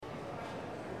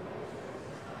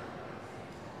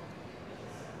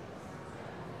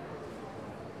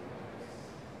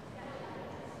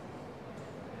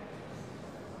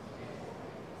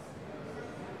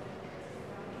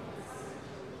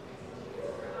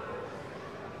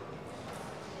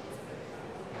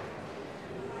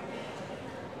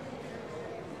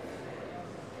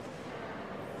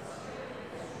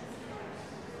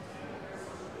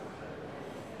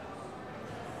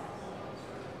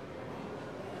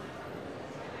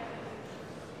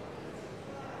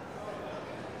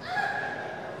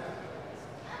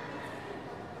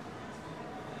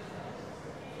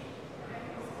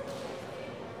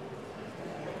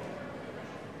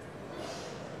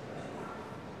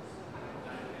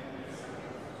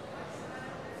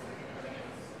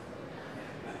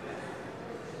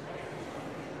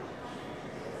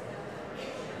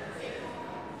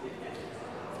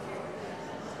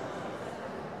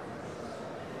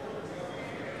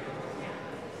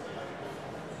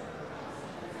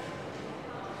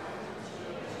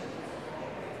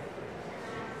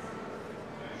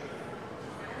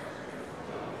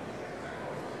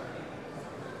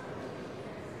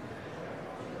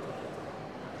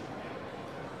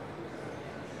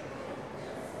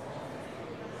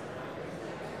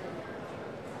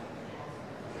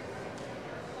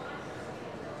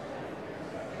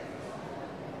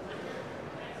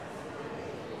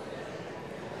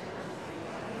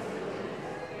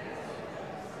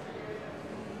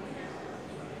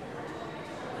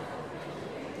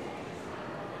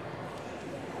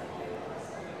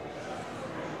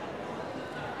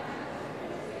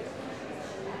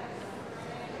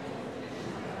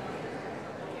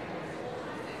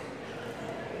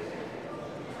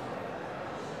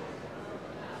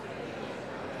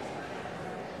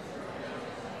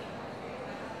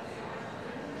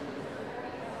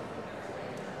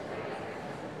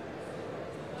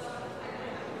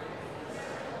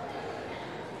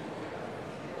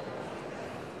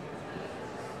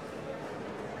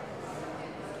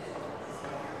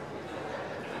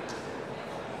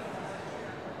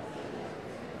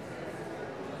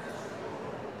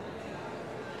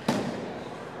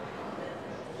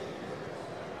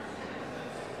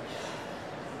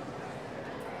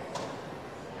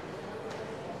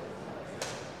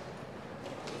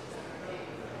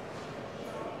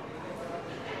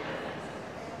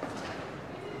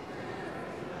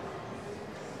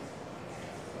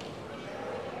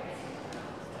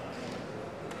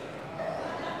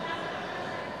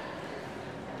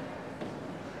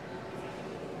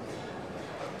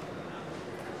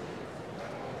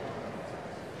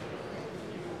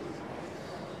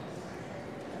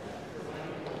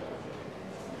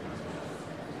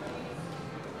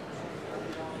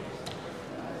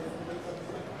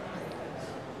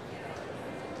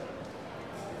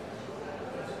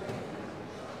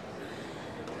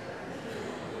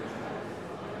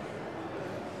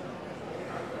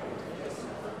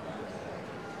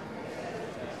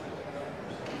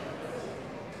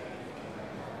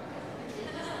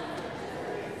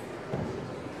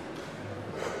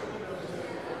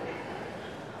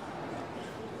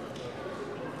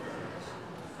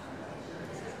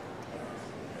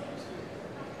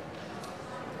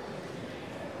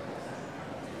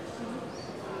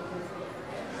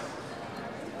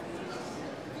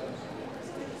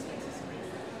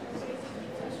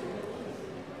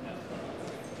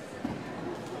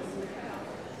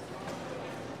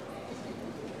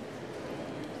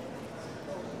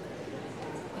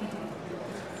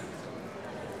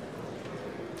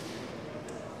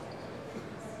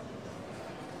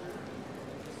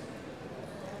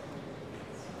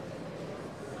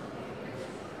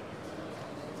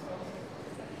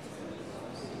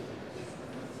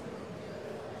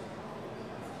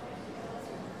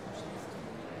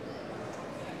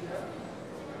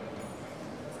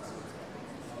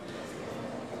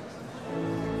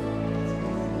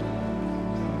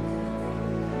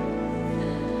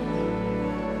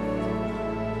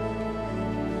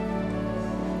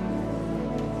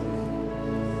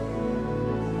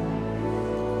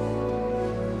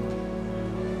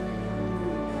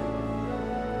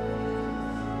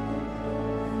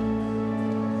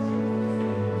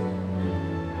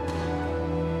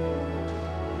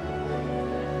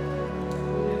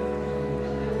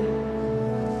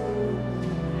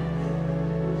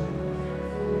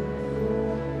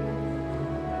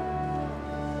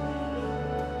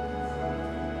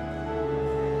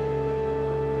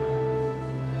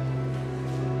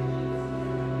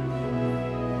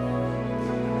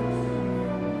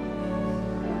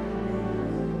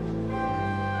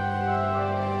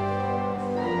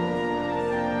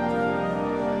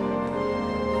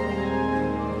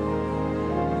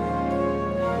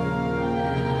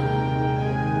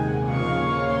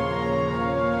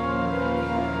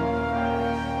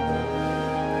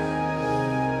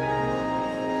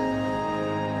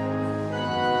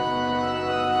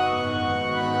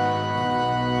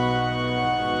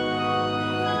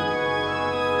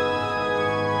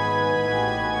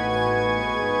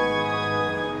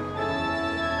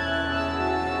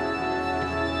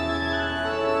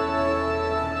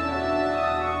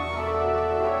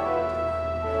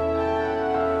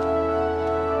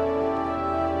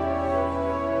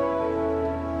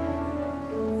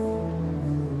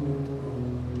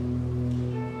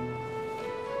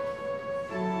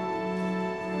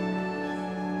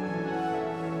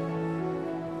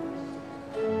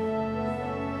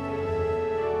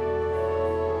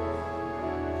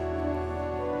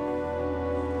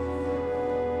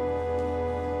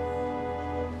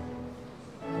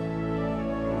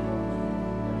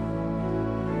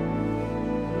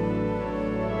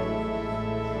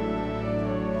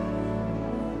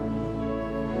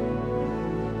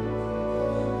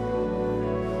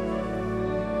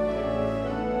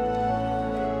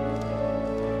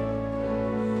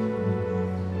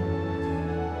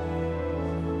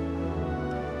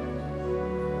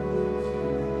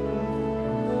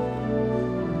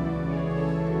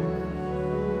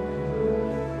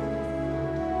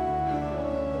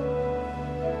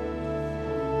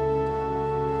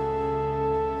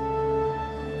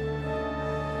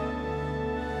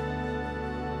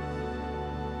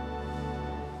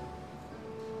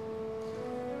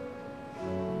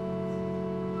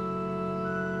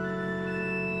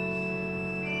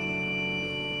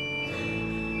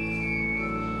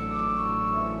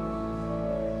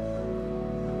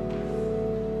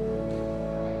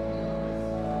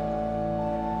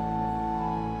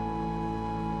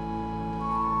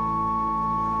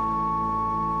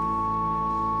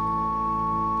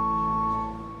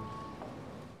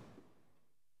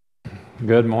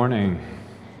Good morning.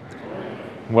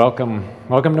 Welcome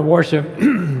to worship.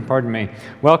 Pardon me.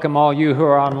 Welcome all you who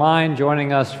are online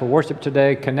joining us for worship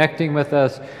today, connecting with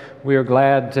us. We are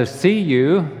glad to see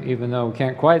you, even though we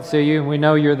can't quite see you. We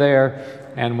know you're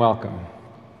there, and welcome.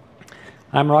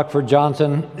 I'm Rockford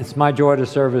Johnson. It's my joy to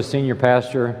serve as senior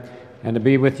pastor and to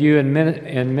be with you in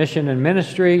mission and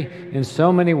ministry in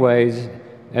so many ways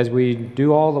as we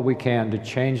do all that we can to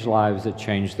change lives that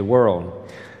change the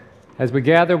world. As we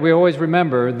gather, we always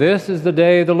remember, this is the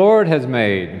day the Lord has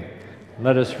made.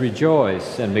 Let us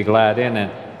rejoice and be glad in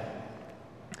it.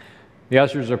 The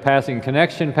ushers are passing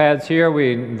connection pads here.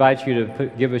 We invite you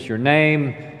to give us your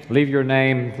name, leave your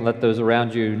name, let those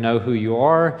around you know who you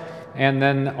are. And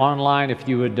then online, if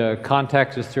you would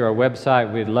contact us through our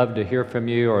website, we'd love to hear from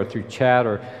you, or through chat,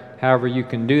 or however you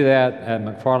can do that at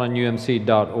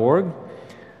mcfarlandumc.org.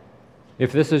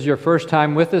 If this is your first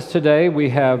time with us today, we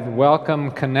have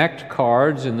Welcome Connect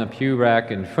cards in the pew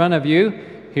rack in front of you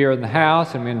here in the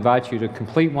house, and we invite you to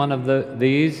complete one of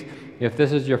these. If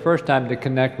this is your first time to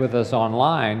connect with us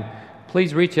online,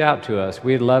 please reach out to us.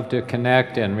 We'd love to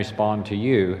connect and respond to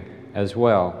you as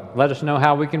well. Let us know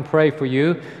how we can pray for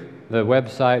you. The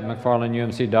website,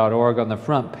 mcfarlandumc.org, on the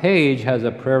front page has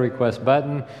a prayer request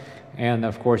button, and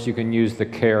of course you can use the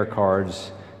care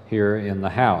cards here in the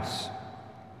house.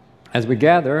 As we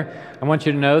gather, I want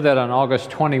you to know that on August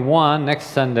 21,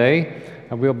 next Sunday,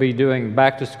 we'll be doing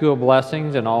back-to-school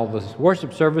blessings and all the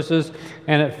worship services.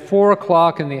 And at 4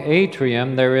 o'clock in the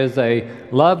atrium, there is a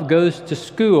Love Goes to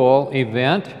School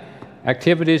event,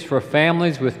 activities for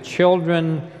families with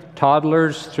children,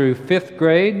 toddlers through 5th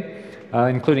grade,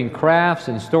 including crafts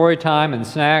and story time and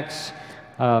snacks.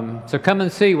 So come and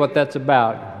see what that's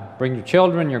about. Bring your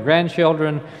children, your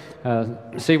grandchildren,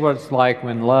 see what it's like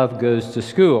when love goes to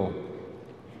school.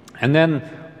 And then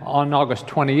on August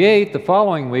 28th, the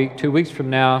following week, 2 weeks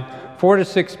from now, 4 to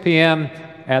 6 p.m.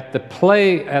 at the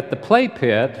Play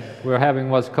Pit, we're having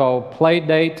what's called Play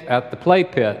Date at the Play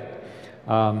Pit.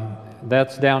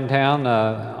 That's downtown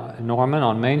Norman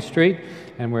on Main Street,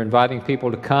 and we're inviting people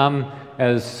to come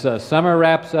as summer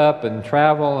wraps up and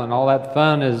travel and all that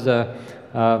fun is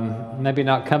maybe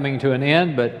not coming to an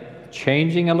end, but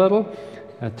changing a little.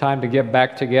 Time to get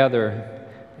back together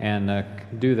and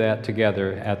do that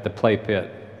together at the Play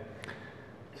Pit.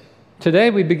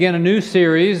 Today we begin a new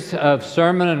series of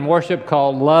sermon and worship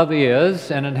called Love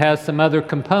Is, and it has some other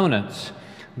components.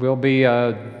 We'll be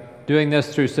doing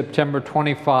this through September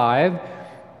 25.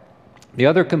 The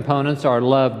other components are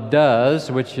Love Does,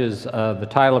 which is the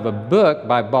title of a book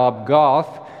by Bob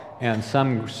Goff, and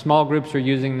some small groups are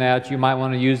using that. You might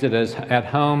want to use it at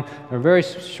home. They're very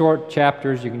short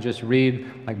chapters you can just read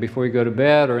like before you go to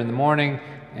bed or in the morning,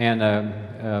 and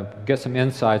get some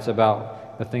insights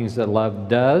about the things that love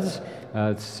does.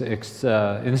 It's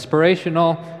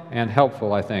inspirational and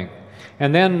helpful, I think.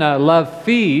 And then Love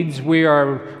Feeds. We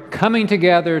are coming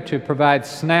together to provide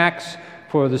snacks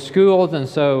for the schools, and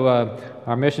so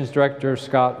our missions director,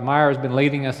 Scott Meyer, has been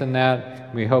leading us in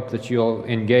that. We hope that you'll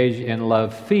engage in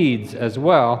Love Feeds as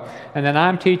well. And then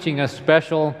I'm teaching a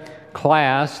special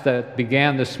class that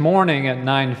began this morning at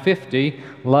 9:50,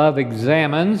 Love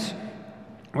Examines.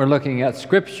 We're looking at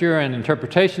Scripture and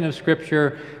interpretation of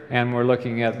Scripture, and we're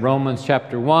looking at Romans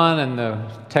chapter 1 and the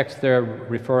text there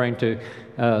referring to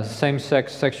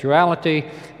same-sex sexuality.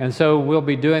 And so we'll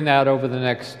be doing that over the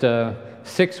next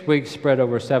 6 weeks, spread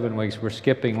over 7 weeks. We're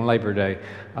skipping Labor Day.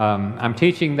 I'm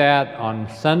teaching that on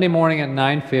Sunday morning at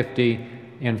 9:50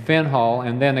 in Finn Hall,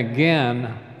 and then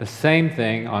again the same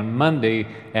thing on Monday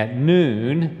at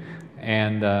noon,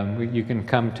 and you can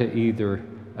come to either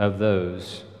of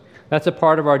those. That's a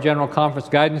part of our General Conference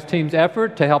Guidance Team's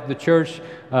effort to help the church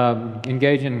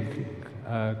engage in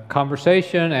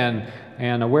conversation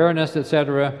and awareness,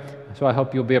 etc. So I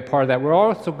hope you'll be a part of that. We're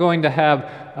also going to have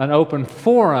an open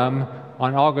forum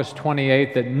on August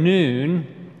 28th at noon,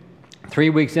 3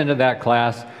 weeks into that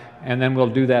class, and then we'll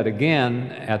do that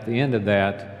again at the end of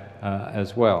that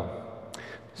as well.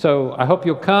 So I hope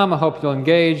you'll come. I hope you'll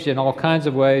engage in all kinds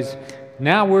of ways.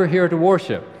 Now we're here to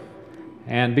worship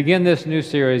and begin this new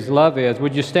series, Love Is.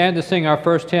 Would you stand to sing our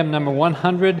first hymn, number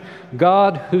 100,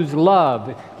 God Whose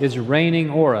Love is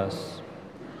Reigning O'er Us.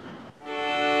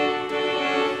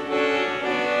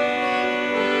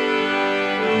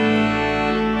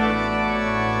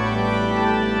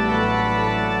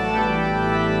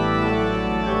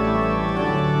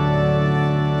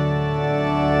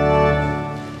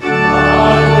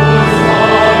 Oh,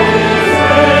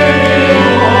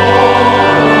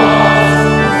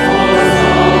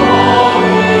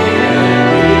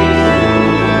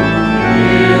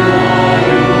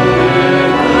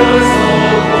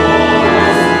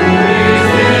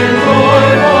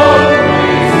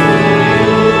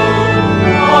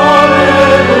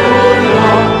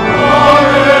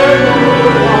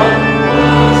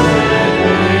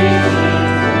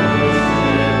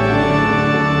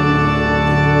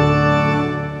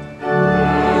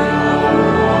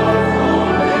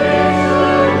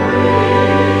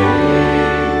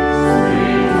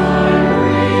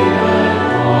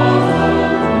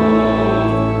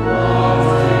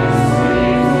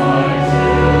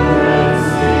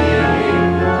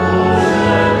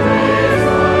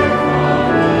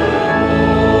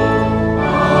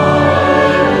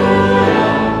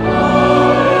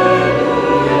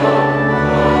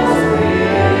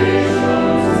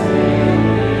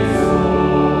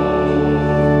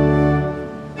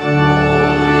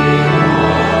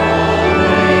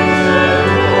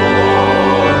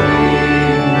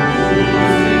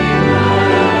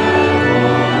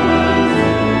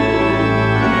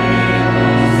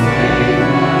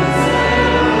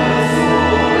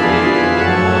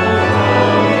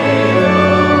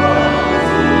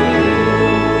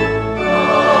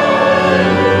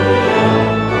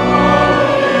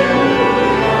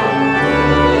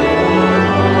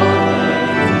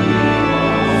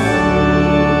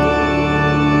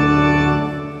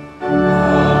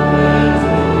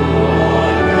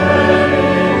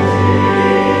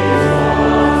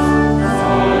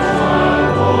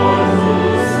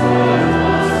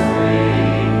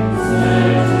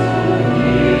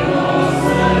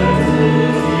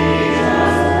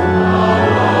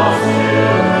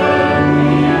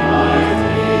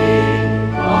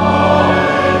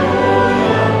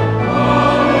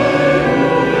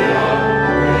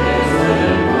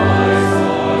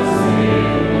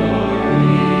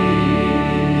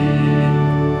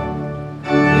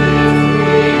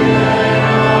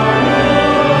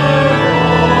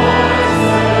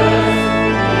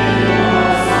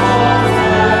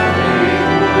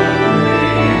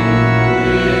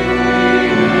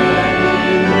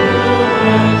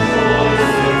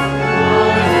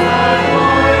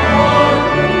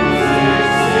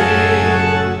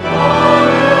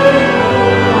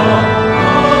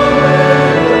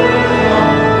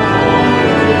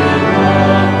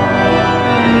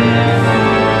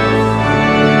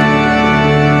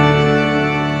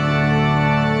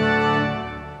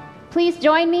 Please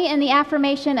join me in the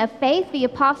affirmation of faith, the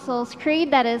Apostles' Creed,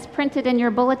 that is printed in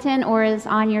your bulletin or is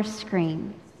on your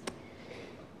screen.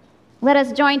 Let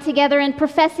us join together in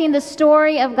professing the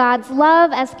story of God's love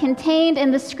as contained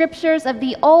in the scriptures of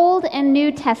the Old and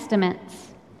New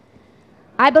Testaments.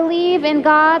 I believe in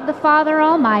God, the Father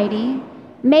Almighty,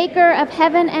 maker of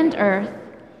heaven and earth,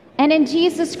 and in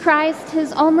Jesus Christ,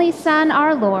 his only Son,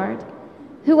 our Lord,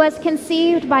 who was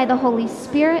conceived by the Holy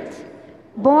Spirit,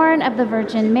 born of the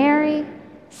Virgin Mary,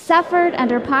 suffered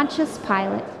under Pontius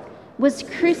Pilate, was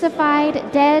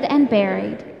crucified, dead, and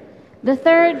buried. The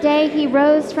third day he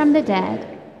rose from the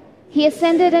dead. He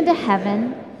ascended into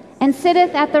heaven, and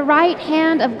sitteth at the right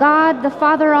hand of God the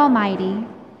Father Almighty.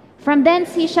 From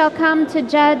thence he shall come to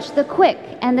judge the quick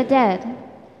and the dead.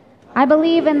 I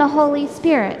believe in the Holy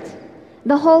Spirit,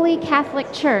 the Holy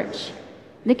Catholic Church,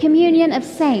 the communion of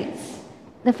saints,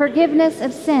 the forgiveness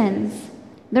of sins,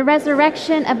 the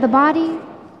resurrection of the body,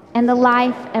 and the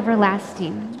life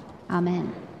everlasting.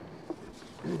 Amen.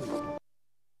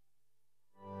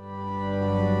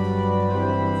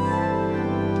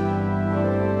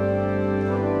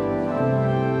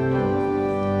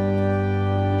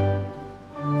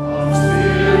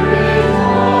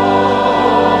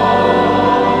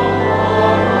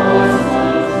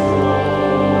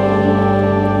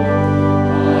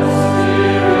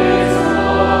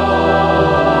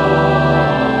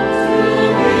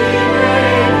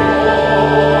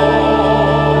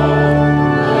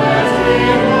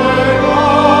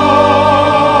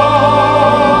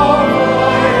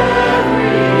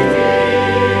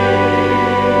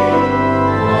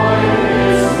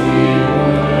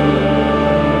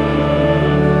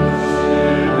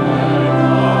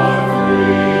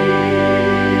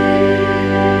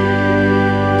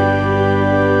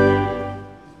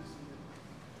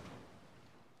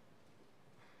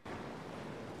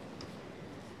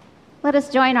 Let us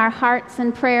join our hearts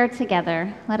in prayer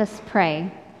together. Let us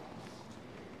pray.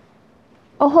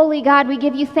 O holy God, we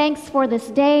give you thanks for this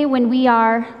day when we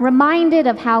are reminded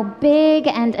of how big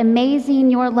and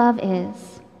amazing your love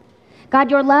is.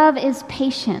 God, your love is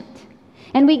patient,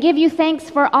 and we give you thanks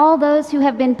for all those who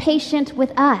have been patient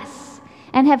with us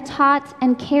and have taught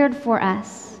and cared for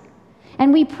us.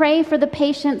 And we pray for the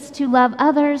patience to love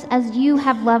others as you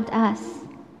have loved us.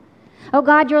 O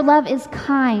God, your love is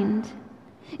kind.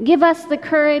 Give us the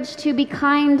courage to be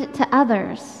kind to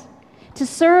others, to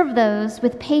serve those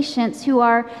with patience who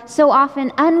are so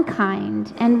often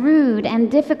unkind and rude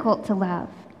and difficult to love,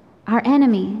 our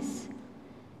enemies.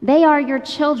 They are your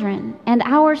children and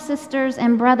our sisters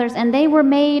and brothers, and they were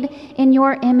made in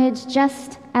your image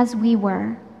just as we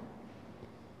were.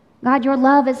 God, your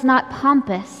love is not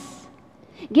pompous.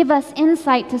 Give us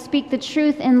insight to speak the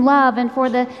truth in love and for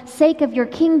the sake of your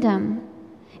kingdom,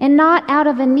 and not out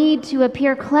of a need to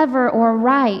appear clever or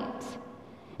right.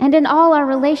 And in all our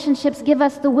relationships, give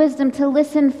us the wisdom to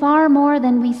listen far more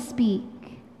than we speak.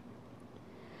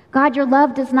 God, your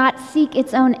love does not seek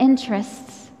its own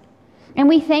interests. And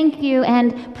we thank you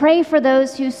and pray for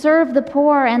those who serve the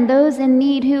poor and those in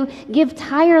need, who give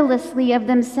tirelessly of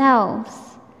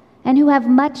themselves and who have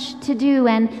much to do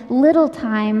and little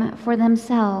time for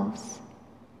themselves.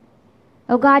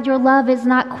 Oh God, your love is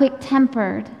not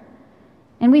quick-tempered.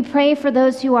 And we pray for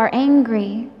those who are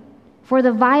angry, for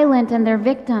the violent and their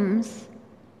victims,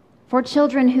 for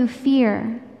children who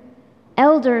fear,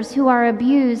 elders who are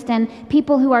abused, and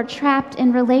people who are trapped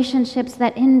in relationships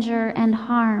that injure and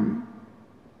harm.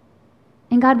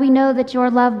 And God, we know that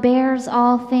your love bears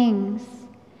all things.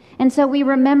 And so we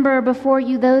remember before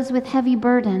you those with heavy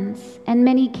burdens and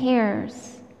many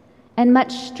cares and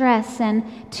much stress and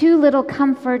too little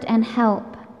comfort and help.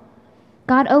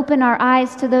 God, open our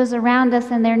eyes to those around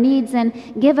us and their needs, and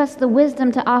give us the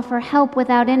wisdom to offer help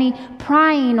without any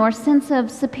prying or sense of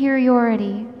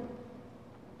superiority.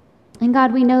 And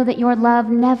God, we know that your love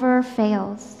never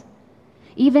fails.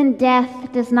 Even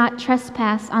death does not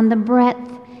trespass on the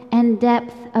breadth and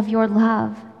depth of your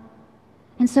love.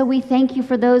 And so we thank you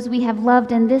for those we have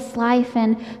loved in this life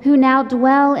and who now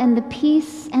dwell in the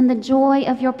peace and the joy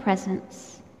of your presence.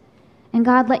 And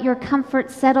God, let your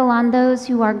comfort settle on those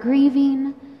who are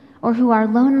grieving or who are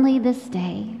lonely this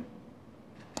day.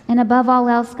 And above all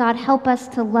else, God, help us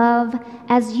to love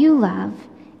as you love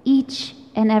each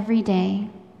and every day.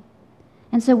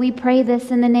 And so we pray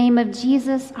this in the name of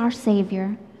Jesus, our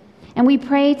Savior. And we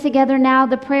pray together now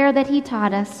the prayer that he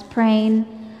taught us, praying,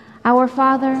 Our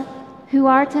Father, who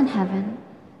art in heaven,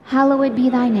 hallowed be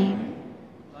thy name.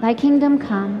 Thy kingdom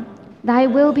come, thy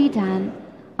will be done,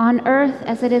 on earth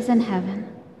as it is in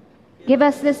heaven. Give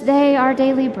us this day our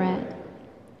daily bread,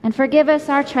 and forgive us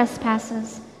our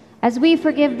trespasses, as we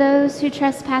forgive those who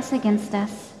trespass against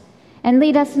us. And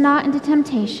lead us not into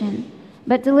temptation,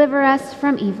 but deliver us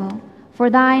from evil. For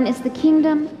thine is the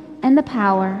kingdom, and the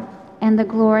power, and the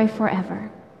glory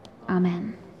forever.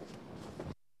 Amen.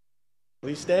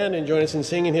 Please stand and join us in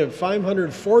singing hymn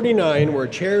 549, Where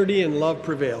Charity and Love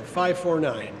Prevail.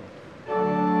 549.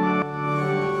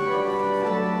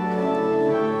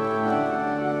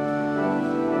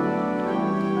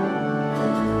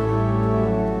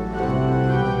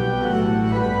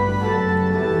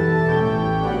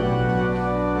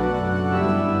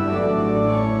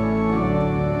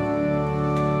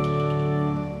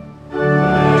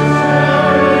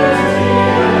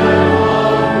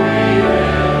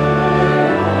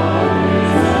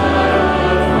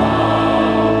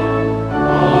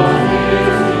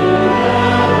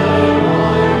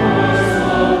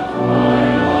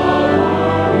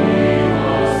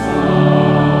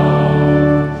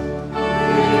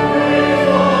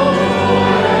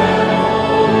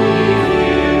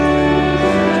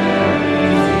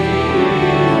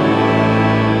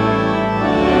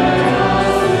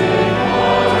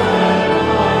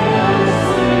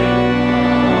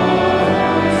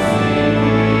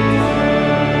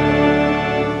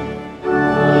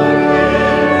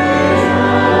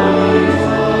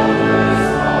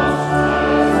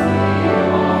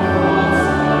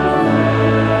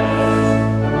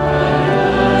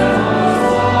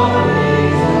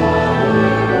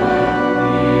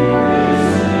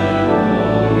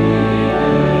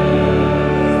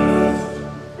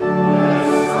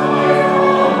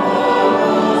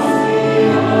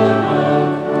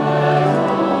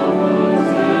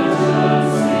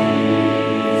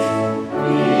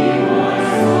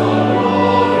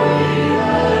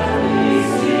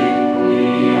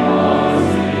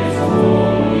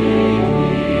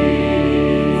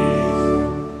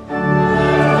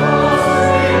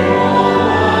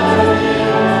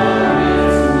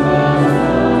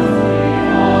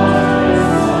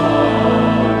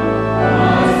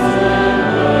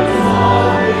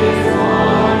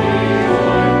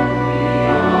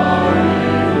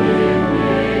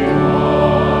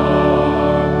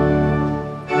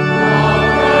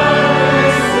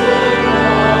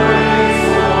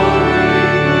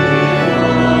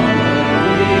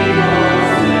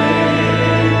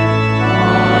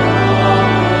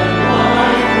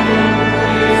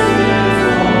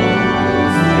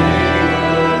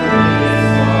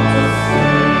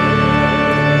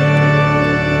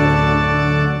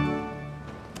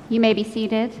 You may be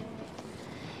seated.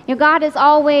 You know, God is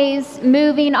always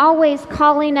moving, always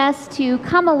calling us to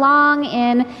come along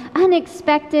in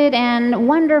unexpected and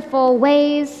wonderful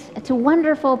ways, to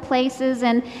wonderful places.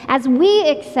 And as we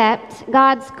accept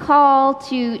God's call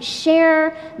to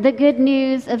share the good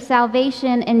news of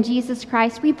salvation in Jesus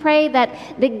Christ, we pray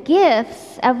that the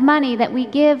gifts of money that we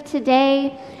give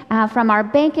today from our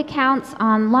bank accounts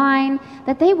online,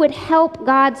 that they would help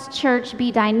God's church be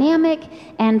dynamic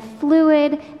and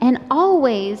fluid and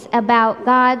always about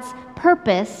God's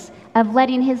purpose of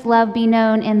letting his love be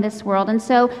known in this world. And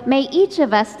so may each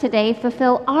of us today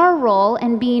fulfill our role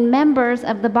in being members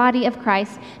of the body of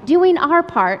Christ, doing our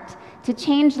part to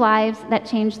change lives that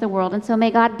change the world. And so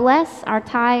may God bless our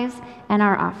tithes and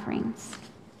our offerings.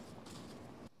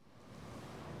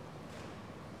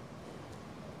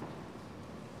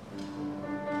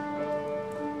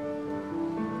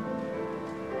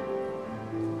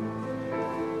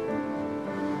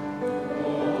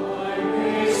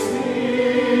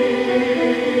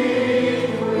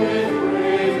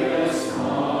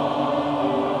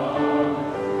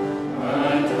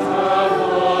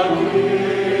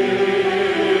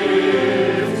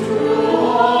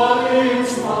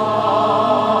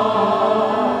 Smile.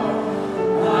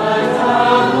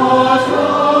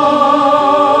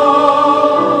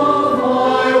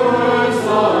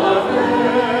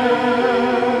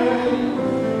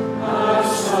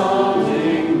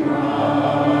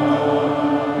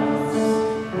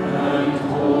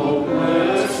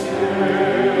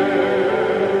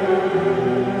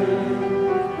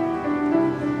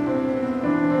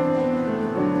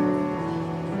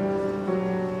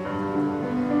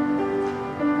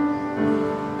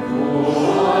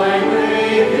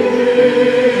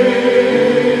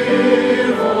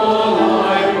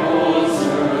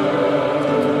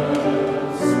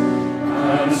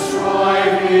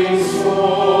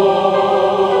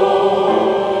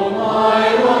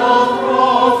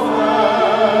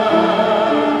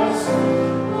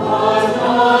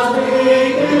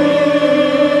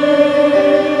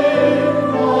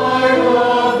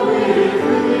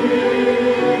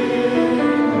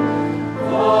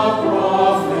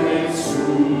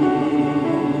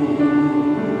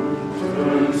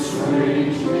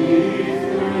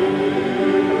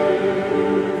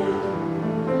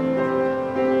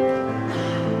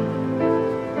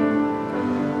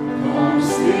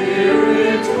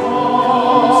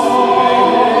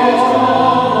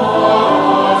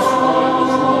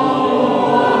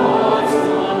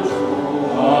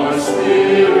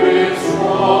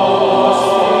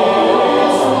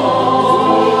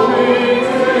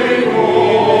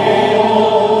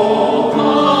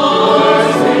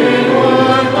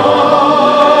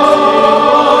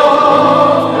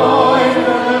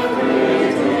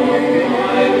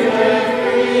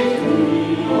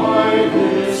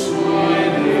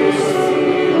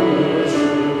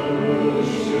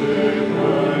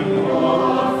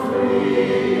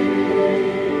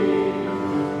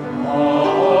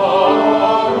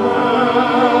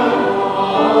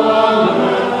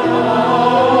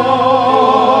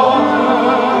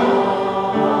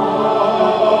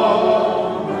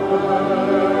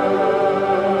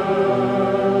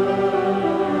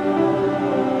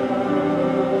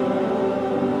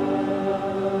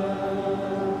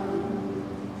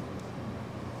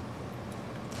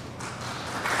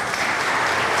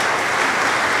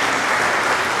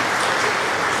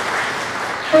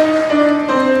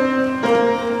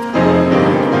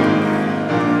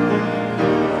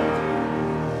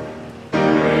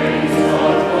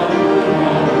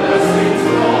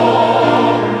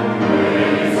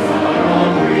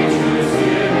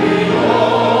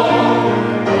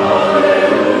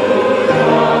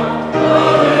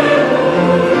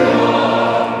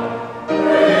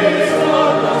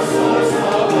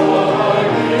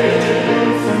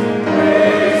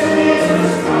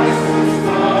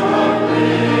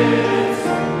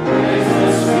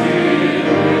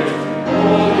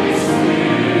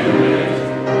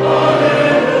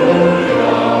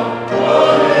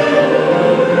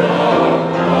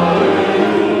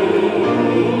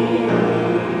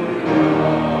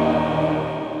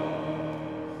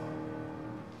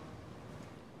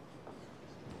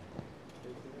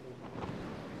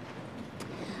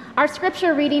 Our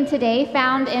scripture reading today,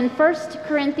 found in 1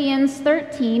 Corinthians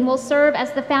 13, will serve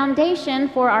as the foundation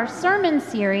for our sermon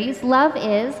series, Love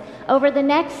Is, over the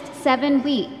next 7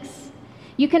 weeks.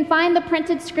 You can find the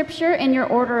printed scripture in your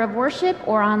order of worship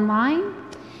or online.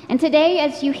 And today,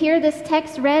 as you hear this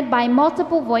text read by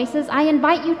multiple voices, I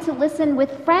invite you to listen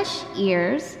with fresh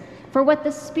ears for what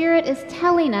the Spirit is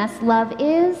telling us love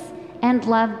is and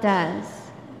love does.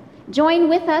 Join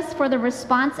with us for the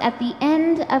response at the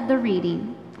end of the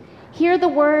reading. Hear the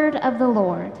word of the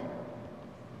Lord.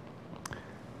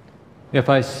 If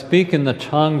I speak in the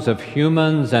tongues of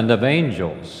humans and of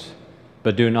angels,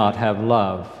 but do not have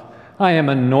love, I am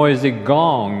a noisy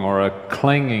gong or a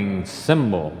clanging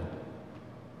cymbal.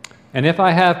 And if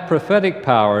I have prophetic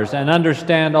powers and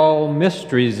understand all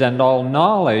mysteries and all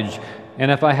knowledge,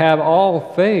 and if I have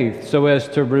all faith so as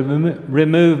to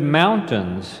remove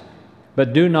mountains,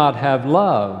 but do not have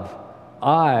love,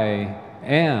 I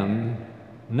am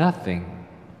nothing.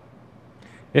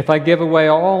 If I give away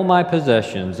all my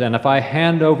possessions, and if I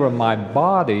hand over my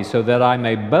body so that I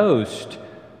may boast,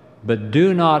 but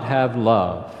do not have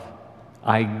love,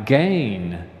 I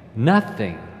gain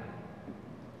nothing.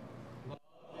 Love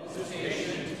is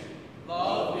patient.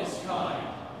 Love is kind.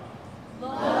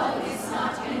 Love is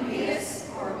not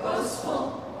envious or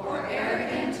boastful or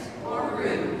arrogant or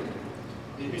rude.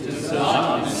 It does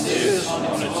not insist on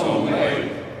its own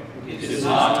way. It is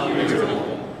not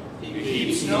irritable. It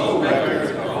keeps no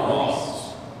record of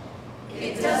wrongs.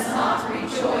 It does not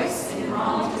rejoice in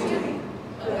wrongdoing,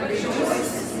 but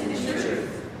rejoices in the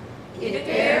truth. It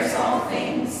bears all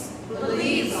things,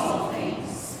 believes all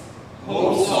things,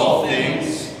 hopes all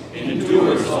things,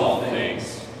 endures all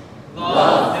things.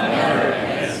 Love never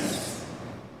ends.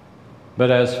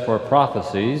 But as for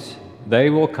prophecies, they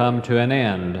will come to an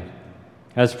end.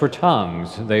 As for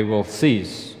tongues, they will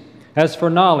cease. As for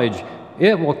knowledge,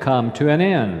 it will come to an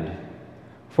end.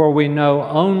 For we know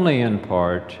only in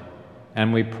part,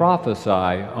 and we prophesy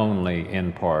only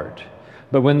in part.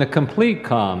 But when the complete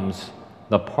comes,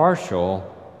 the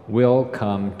partial will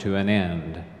come to an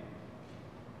end.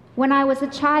 When I was a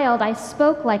child, I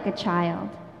spoke like a child.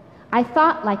 I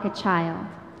thought like a child.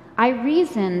 I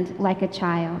reasoned like a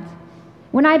child.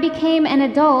 When I became an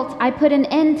adult, I put an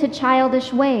end to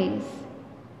childish ways.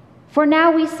 For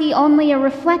now we see only a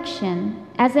reflection,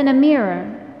 as in a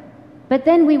mirror, but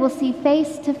then we will see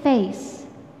face to face.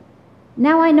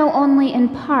 Now I know only in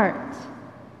part.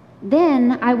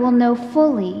 Then I will know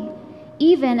fully,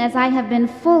 even as I have been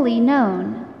fully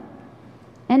known.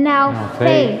 And now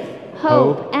faith,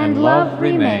 hope, and love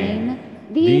remain,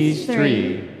 these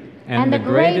three, and the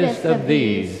greatest of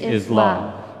these is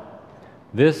love.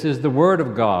 This is the word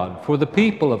of God for the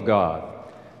people of God.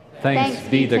 Thanks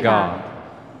be to God.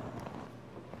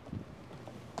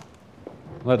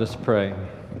 Let us pray.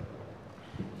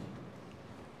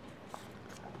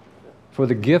 For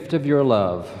the gift of your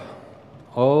love,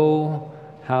 oh,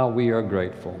 how we are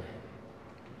grateful.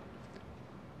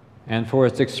 And for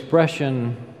its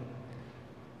expression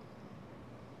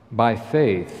by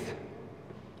faith,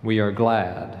 we are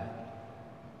glad.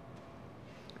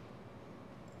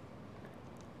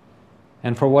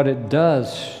 And for what it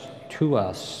does to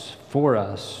us, for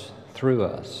us, through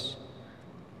us,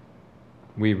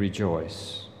 we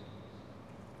rejoice.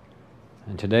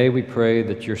 And today we pray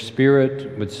that your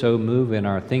Spirit would so move in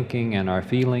our thinking and our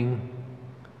feeling,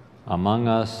 among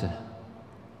us,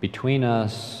 between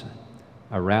us,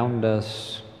 around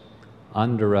us,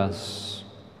 under us,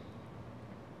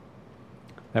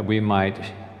 that we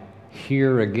might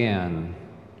hear again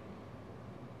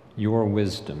your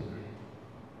wisdom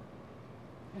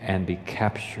and be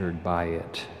captured by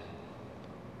it.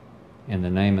 In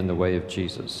the name and the way of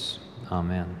Jesus.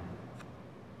 Amen.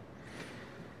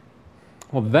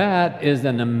 Well, that is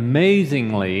an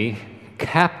amazingly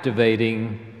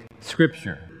captivating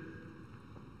scripture.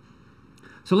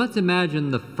 So let's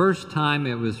imagine the first time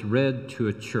it was read to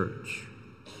a church.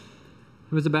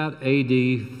 It was about AD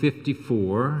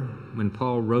 54 when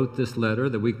Paul wrote this letter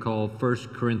that we call 1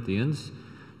 Corinthians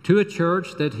to a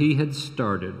church that he had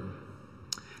started.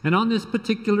 And on this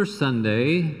particular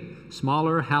Sunday,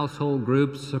 smaller household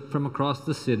groups from across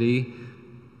the city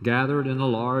gathered in a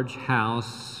large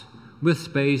house with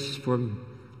space for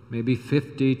maybe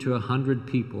 50 to 100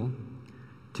 people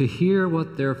to hear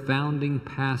what their founding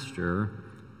pastor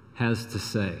has to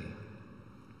say.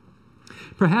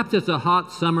 Perhaps it's a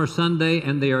hot summer Sunday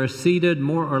and they are seated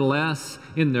more or less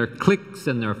in their cliques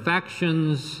and their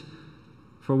factions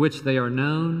for which they are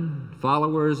known,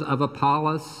 followers of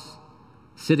Apollos,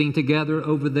 sitting together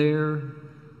over there,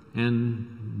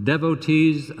 and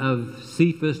devotees of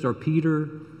Cephas or Peter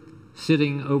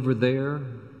sitting over there.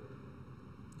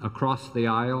 across the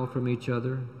aisle from each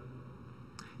other,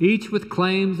 each with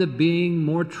claims of being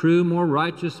more true, more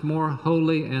righteous, more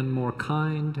holy, and more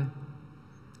kind,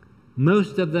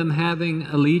 most of them having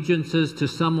allegiances to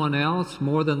someone else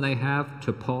more than they have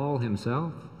to Paul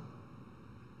himself.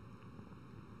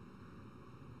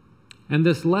 And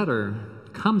this letter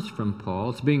comes from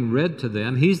Paul. It's being read to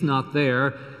them. He's not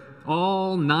there.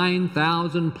 All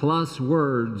 9,000 plus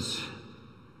words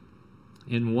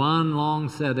in one long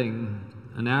setting,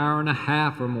 an hour and a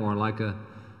half or more, like a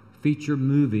feature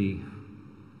movie.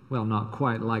 Well, not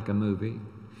quite like a movie.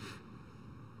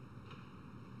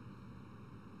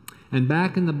 And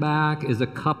back in the back is a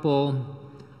couple,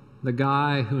 the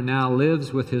guy who now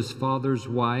lives with his father's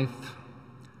wife,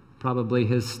 probably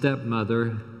his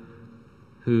stepmother,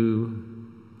 who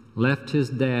left his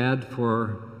dad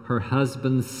for her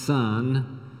husband's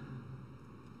son,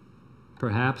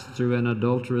 perhaps through an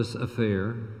adulterous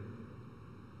affair.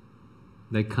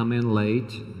 They come in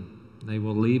late. They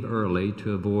will leave early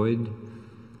to avoid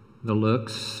the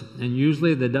looks, and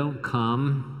usually they don't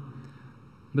come,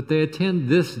 but they attend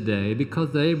this day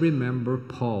because they remember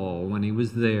Paul when he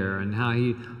was there and how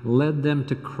he led them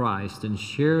to Christ and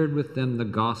shared with them the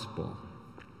gospel.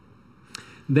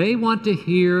 They want to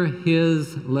hear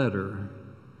his letter.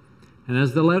 And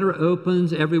as the letter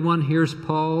opens, everyone hears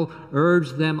Paul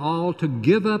urge them all to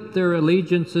give up their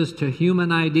allegiances to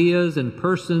human ideas and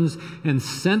persons and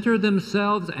center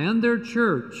themselves and their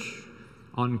church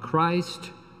on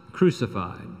Christ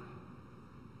crucified.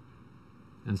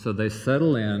 And so they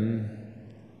settle in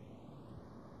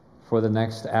for the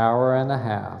next hour and a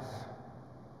half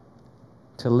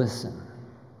to listen.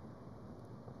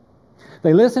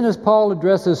 They listen as Paul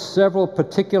addresses several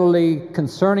particularly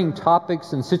concerning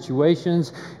topics and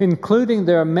situations, including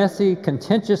their messy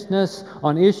contentiousness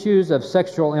on issues of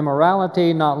sexual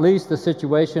immorality, not least the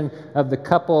situation of the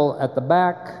couple at the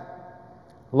back,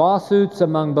 lawsuits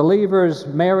among believers,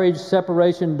 marriage,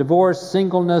 separation, divorce,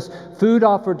 singleness, food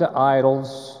offered to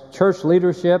idols, church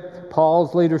leadership,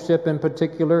 Paul's leadership in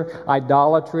particular,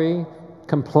 idolatry,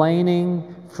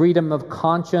 complaining, freedom of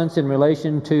conscience in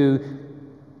relation to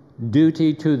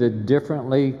duty to the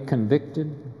differently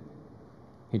convicted.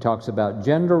 He talks about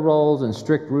gender roles and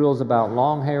strict rules about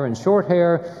long hair and short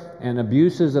hair and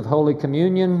abuses of Holy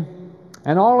Communion.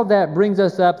 And all of that brings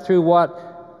us up through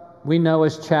what we know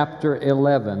as chapter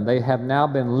 11. They have now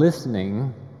been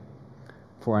listening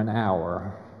for an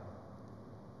hour.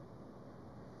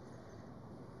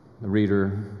 The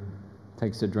reader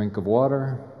takes a drink of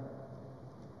water,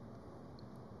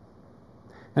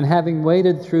 and having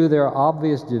waded through their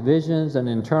obvious divisions and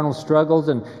internal struggles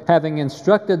and having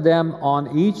instructed them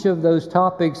on each of those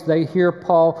topics, they hear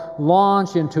Paul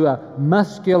launch into a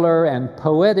muscular and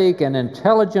poetic and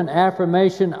intelligent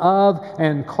affirmation of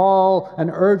and an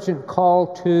urgent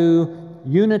call to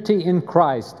unity in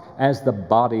Christ as the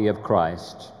body of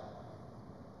Christ.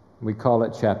 We call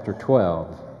it chapter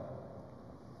 12.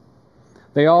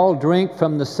 They all drink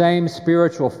from the same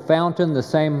spiritual fountain, the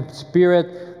same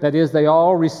Spirit. That is, they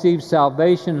all receive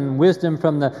salvation and wisdom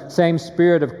from the same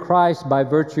Spirit of Christ by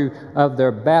virtue of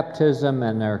their baptism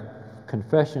and their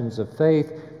confessions of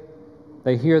faith.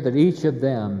 They hear that each of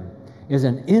them is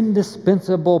an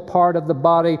indispensable part of the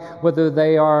body, whether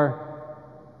they are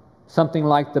something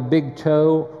like the big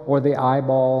toe or the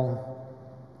eyeball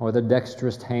or the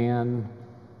dexterous hand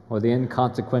or the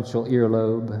inconsequential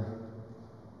earlobe.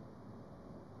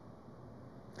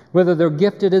 Whether they're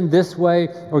gifted in this way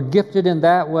or gifted in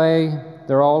that way,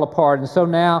 they're all a part. And so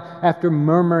now, after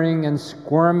murmuring and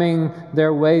squirming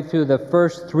their way through the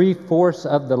first 3/4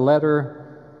 of the letter,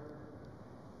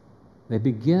 they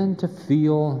begin to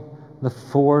feel the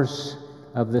force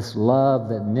of this love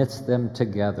that knits them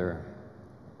together.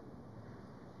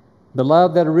 The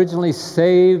love that originally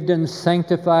saved and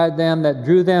sanctified them, that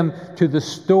drew them to the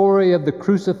story of the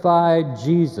crucified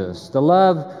Jesus. The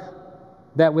love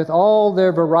that with all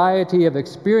their variety of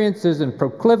experiences and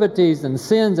proclivities and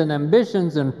sins and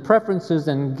ambitions and preferences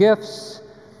and gifts,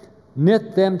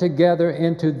 knit them together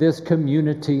into this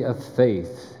community of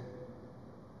faith.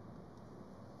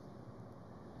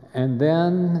 And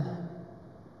then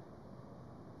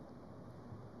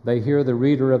they hear the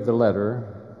reader of the letter.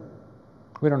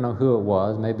 We don't know who it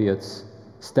was. Maybe it's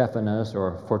Stephanus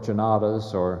or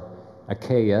Fortunatus or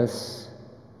Achaeus.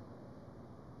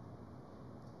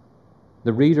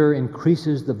 The reader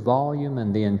increases the volume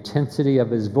and the intensity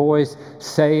of his voice,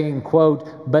 saying, quote,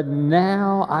 "But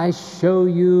now I show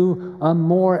you a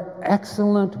more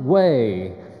excellent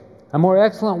way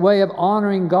of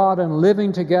honoring God and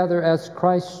living together as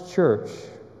Christ's church.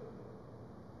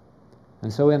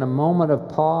 And so in a moment of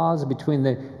pause between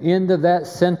the end of that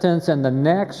sentence and the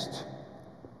next,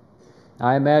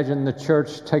 I imagine the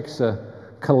church takes a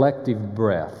collective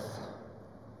breath.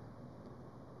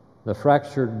 The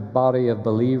fractured body of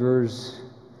believers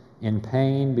in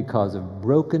pain because of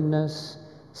brokenness,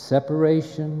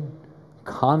 separation,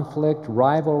 conflict,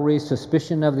 rivalry,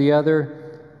 suspicion of the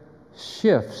other,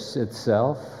 shifts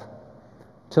itself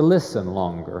to listen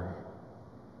longer.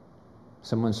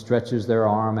 Someone stretches their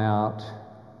arm out.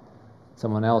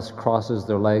 Someone else crosses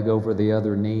their leg over the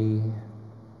other knee.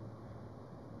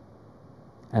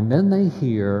 And then they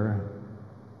hear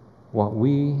what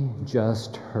we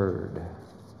just heard.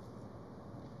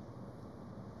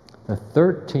 The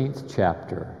 13th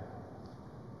chapter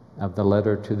of the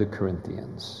letter to the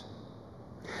Corinthians.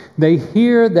 They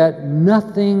hear that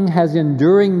nothing has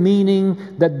enduring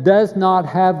meaning that does not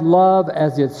have love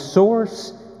as its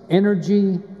source,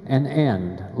 energy, and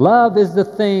end. Love is the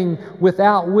thing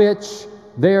without which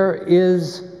there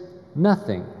is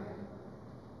nothing.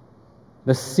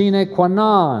 The sine qua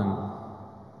non.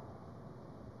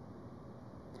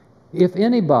 If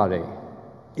anybody,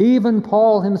 even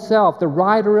Paul himself, the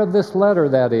writer of this letter,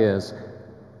 that is,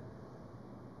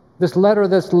 this letter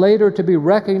that's later to be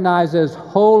recognized as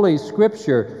Holy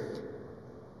Scripture,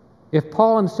 if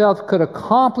Paul himself could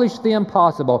accomplish the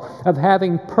impossible of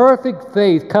having perfect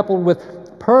faith coupled with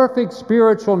perfect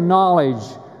spiritual knowledge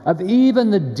of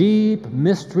even the deep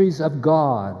mysteries of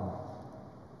God,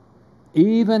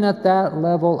 even at that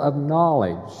level of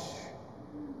knowledge,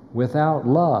 without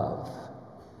love,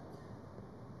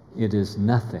 it is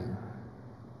nothing.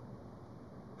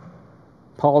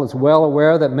 Paul is well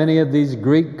aware that many of these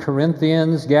Greek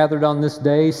Corinthians gathered on this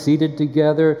day, seated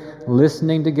together,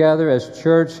 listening together as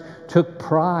church, took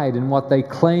pride in what they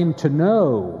claimed to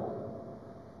know.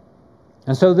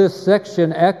 And so this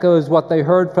section echoes what they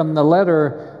heard from the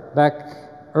letter back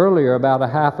earlier, about a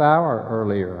half hour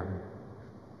earlier.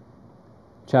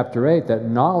 Chapter 8, that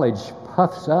knowledge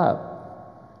puffs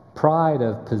up, pride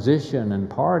of position and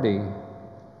party,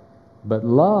 but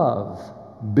love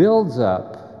builds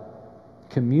up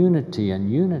community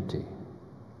and unity.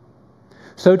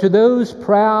 So to those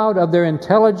proud of their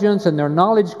intelligence and their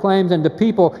knowledge claims, and to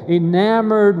people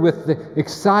enamored with the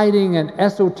exciting and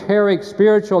esoteric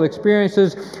spiritual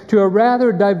experiences, to a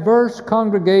rather diverse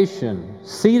congregation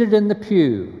seated in the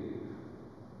pew,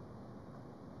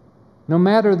 no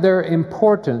matter their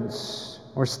importance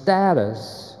or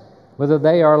status, whether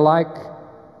they are like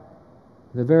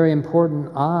the very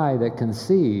important eye that can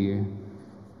see,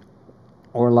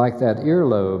 or like that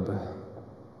earlobe,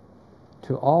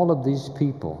 to all of these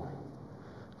people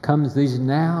comes these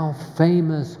now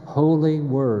famous holy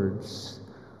words.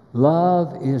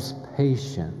 Love is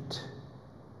patient.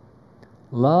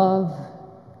 Love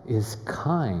is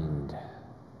kind.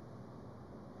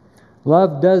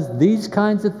 Love does these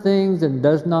kinds of things and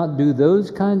does not do those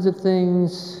kinds of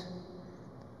things.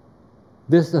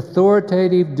 This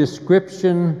authoritative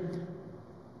description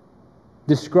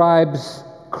describes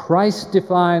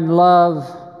Christ-defined love,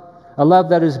 a love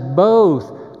that is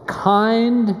both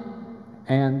kind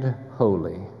and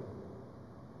holy.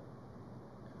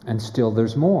 And still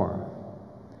there's more.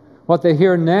 What they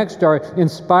hear next are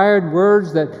inspired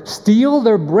words that steal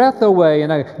their breath away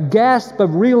in a gasp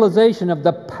of realization of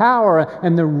the power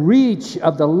and the reach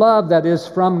of the love that is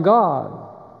from God.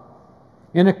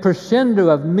 In a crescendo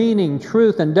of meaning,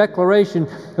 truth, and declaration,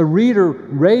 the reader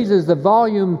raises the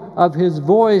volume of his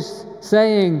voice,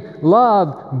 saying,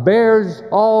 love bears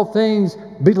all things,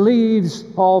 believes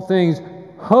all things,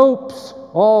 hopes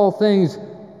all things,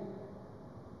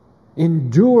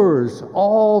 endures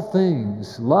all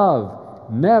things. Love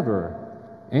never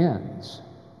ends.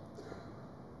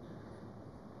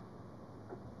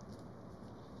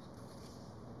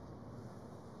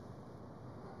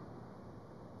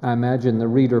 I imagine the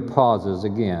reader pauses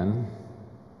again.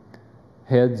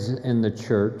 Heads in the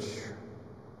church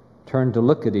turn to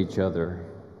look at each other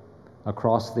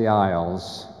across the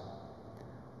aisles.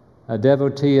 A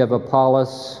devotee of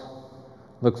Apollos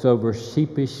looks over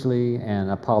sheepishly and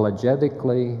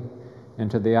apologetically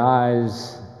into the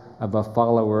eyes of a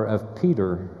follower of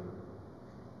Peter,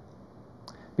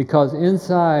 because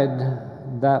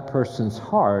inside that person's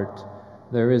heart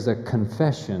there is a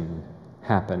confession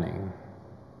happening.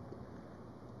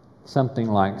 Something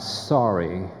like,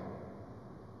 sorry,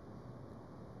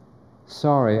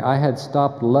 I had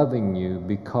stopped loving you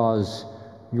because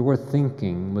your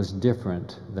thinking was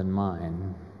different than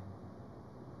mine.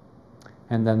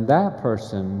 And then that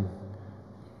person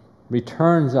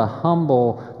returns a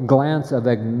humble glance of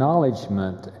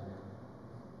acknowledgement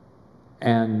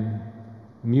and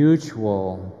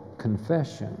mutual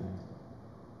confession.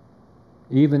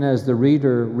 even as the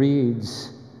reader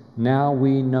reads, "Now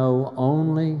we know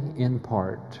only in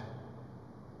part."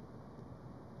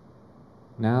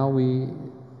 Now we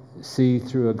see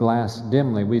through a glass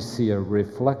dimly. We see a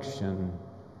reflection.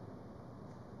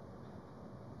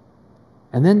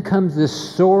 And then comes this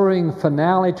soaring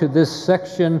finale to this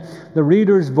section. The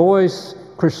reader's voice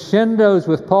crescendos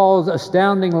with Paul's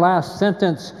astounding last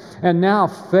sentence. And now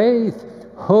faith,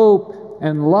 hope,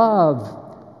 and love.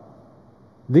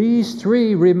 These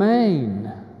three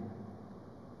remain.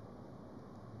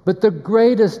 But the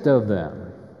greatest of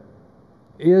them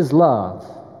is love.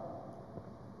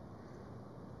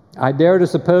 I dare to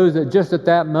suppose that just at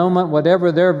that moment,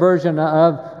 whatever their version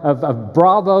of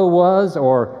bravo was,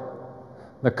 or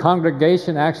the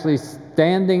congregation actually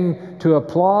standing to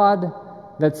applaud,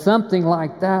 that something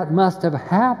like that must have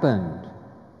happened.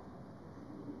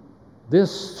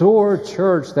 This sore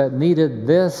church that needed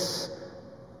this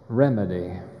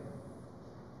remedy.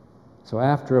 So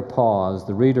after a pause,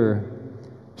 the reader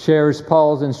shares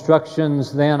Paul's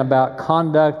instructions then about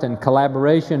conduct and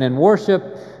collaboration in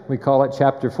worship. We call it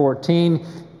chapter 14.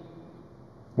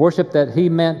 Worship that he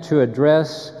meant to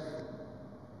address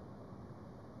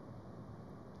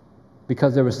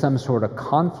because there was some sort of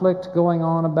conflict going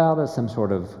on about it, some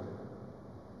sort of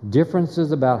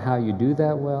differences about how you do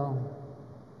that well.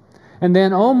 And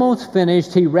then, almost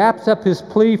finished, he wraps up his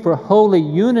plea for holy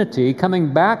unity,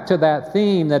 coming back to that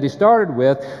theme that he started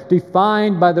with,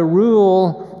 defined by the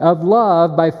rule of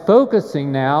love, by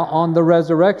focusing now on the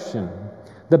resurrection.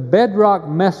 The bedrock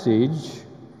message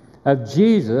of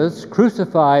Jesus,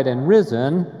 crucified and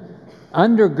risen,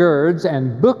 undergirds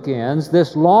and bookends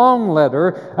this long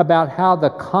letter about how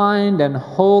the kind and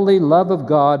holy love of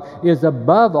God is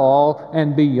above all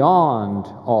and beyond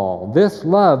all. This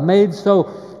love, made so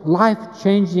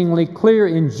life-changingly clear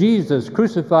in Jesus,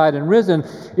 crucified and risen,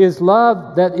 is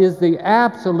love that is the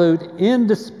absolute,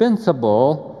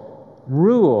 indispensable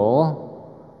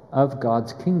rule of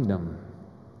God's kingdom.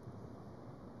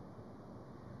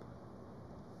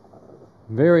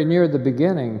 Very near the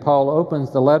beginning, Paul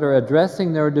opens the letter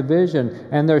addressing their division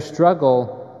and their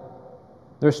struggle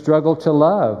to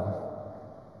love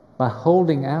by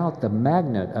holding out the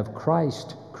magnet of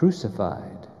Christ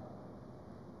crucified,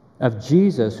 of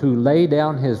Jesus who laid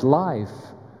down his life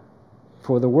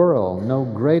for the world. No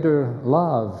greater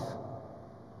love,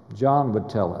 John would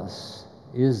tell us,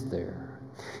 is there.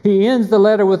 He ends the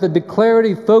letter with a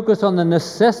declarative focus on the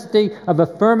necessity of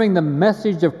affirming the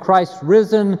message of Christ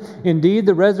risen, indeed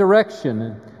the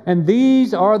resurrection. And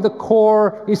these are the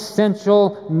core,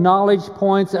 essential knowledge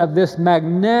points of this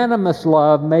magnanimous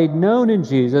love made known in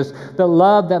Jesus, the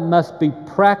love that must be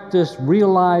practiced,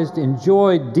 realized,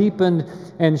 enjoyed, deepened,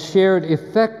 and shared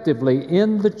effectively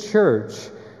in the church.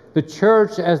 The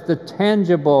church as the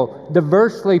tangible,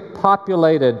 diversely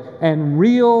populated, and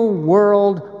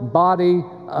real-world body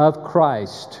of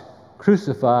Christ,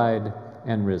 crucified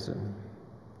and risen.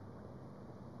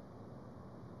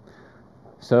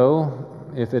 So,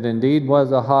 if it indeed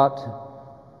was a hot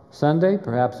Sunday,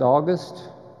 perhaps August,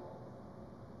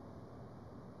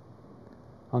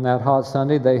 on that hot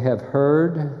Sunday they have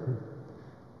heard,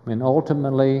 and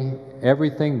ultimately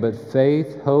everything but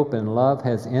faith, hope, and love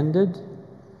has ended.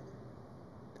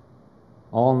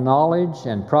 All knowledge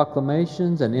and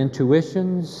proclamations and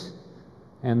intuitions,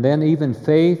 and then even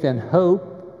faith and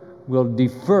hope will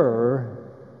defer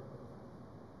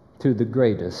to the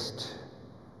greatest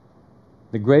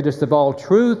of all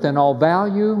truth and all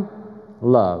value,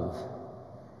 love.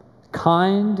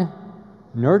 Kind,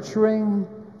 nurturing,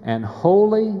 and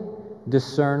holy,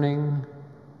 discerning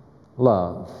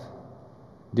love,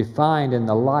 defined in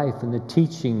the life and the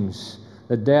teachings,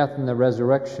 the death and the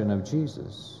resurrection of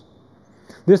Jesus.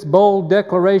 This bold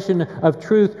declaration of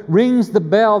truth rings the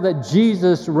bell that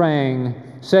Jesus rang,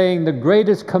 saying the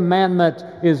greatest commandment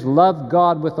is love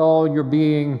God with all your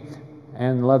being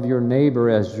and love your neighbor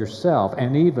as yourself,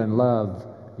 and even love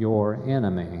your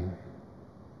enemy.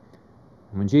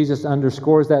 When Jesus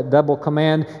underscores that double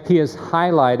command, he is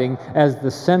highlighting as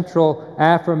the central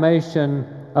affirmation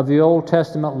of the Old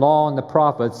Testament law and the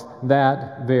prophets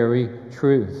that very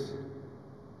truth.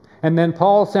 And then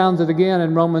Paul sounds it again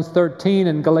in Romans 13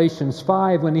 and Galatians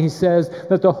 5 when he says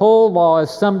that the whole law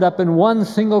is summed up in one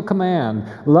single command: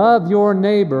 love your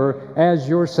neighbor as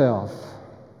yourself.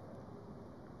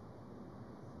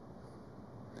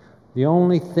 The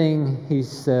only thing he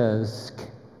says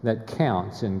that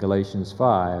counts in Galatians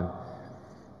 5,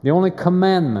 the only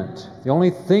commandment, the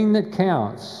only thing that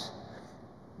counts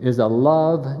is a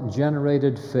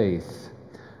love-generated faith.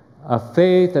 a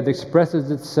faith that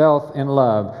expresses itself in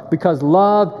love, because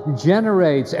love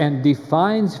generates and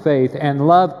defines faith, and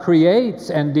love creates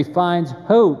and defines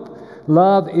hope.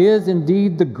 Love is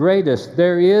indeed the greatest.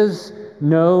 There is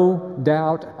no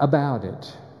doubt about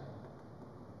it.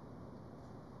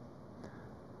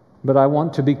 But I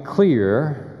want to be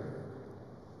clear,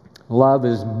 love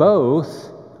is both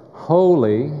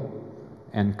holy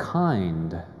and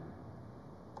kind,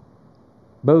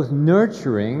 both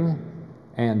nurturing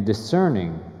and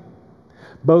discerning,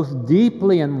 both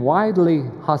deeply and widely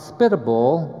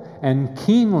hospitable, and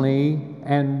keenly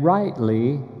and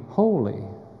rightly holy,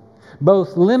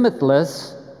 both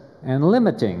limitless and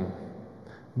limiting,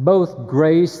 both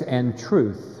grace and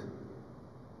truth.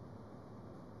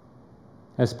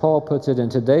 As Paul puts it in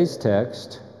today's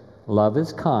text, love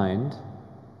is kind,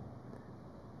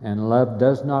 and love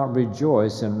does not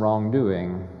rejoice in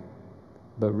wrongdoing,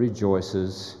 but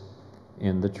rejoices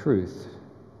in the truth.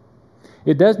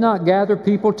 It does not gather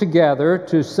people together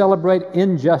to celebrate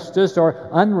injustice or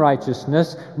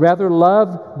unrighteousness. Rather,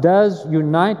 love does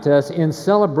unite us in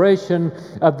celebration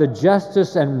of the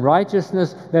justice and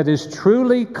righteousness that is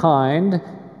truly kind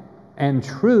and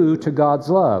true to God's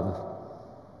love.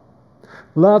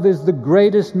 Love is the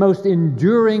greatest, most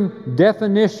enduring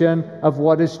definition of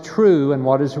what is true and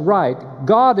what is right.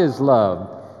 God is love,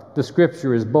 the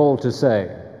Scripture is bold to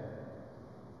say.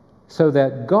 So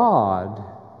that God,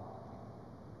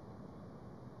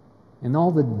 in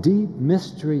all the deep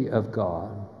mystery of God,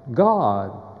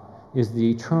 God is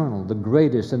the eternal, the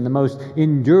greatest, and the most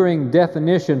enduring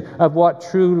definition of what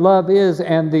true love is,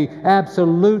 and the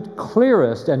absolute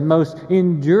clearest and most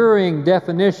enduring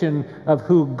definition of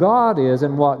who God is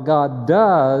and what God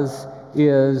does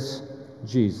is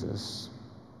Jesus.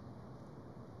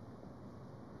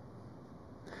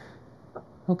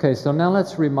 Okay, so now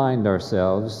let's remind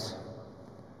ourselves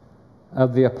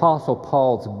of the Apostle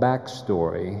Paul's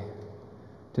backstory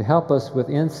to help us with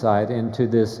insight into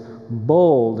this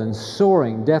bold and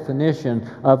soaring definition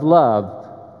of love.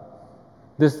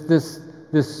 This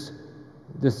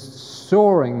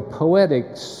soaring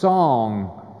poetic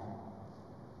song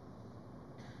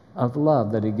of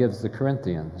love that he gives the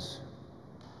Corinthians.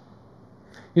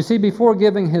 You see, before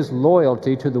giving his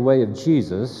loyalty to the way of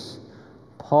Jesus,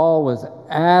 Paul was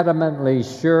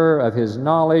adamantly sure of his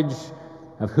knowledge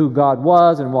of who God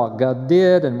was and what God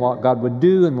did and what God would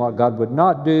do and what God would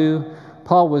not do.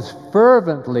 Paul was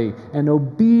fervently and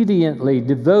obediently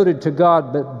devoted to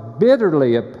God, but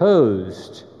bitterly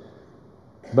opposed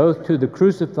both to the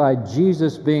crucified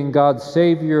Jesus being God's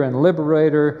Savior and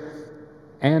Liberator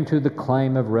and to the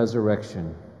claim of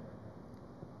resurrection.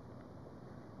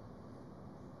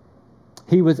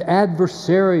 He was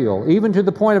adversarial, even to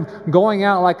the point of going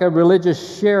out like a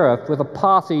religious sheriff with a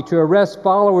posse to arrest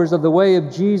followers of the way of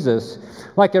Jesus.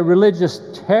 Like a religious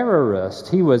terrorist,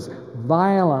 he was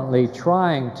violently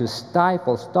trying to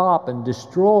stifle, stop, and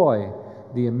destroy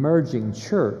the emerging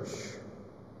church.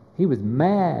 He was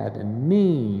mad and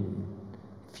mean,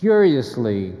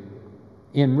 furiously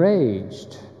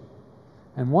enraged.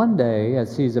 And one day,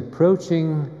 as he's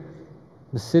approaching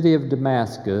the city of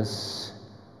Damascus,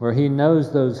 where he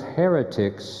knows those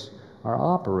heretics are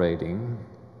operating,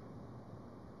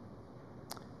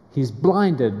 he's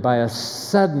blinded by a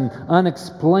sudden,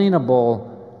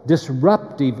 unexplainable,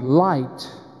 disruptive light.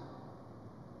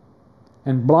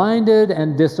 And blinded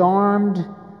and disarmed,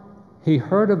 he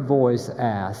heard a voice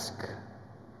ask,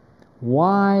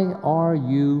 "Why are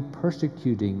you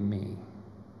persecuting me?"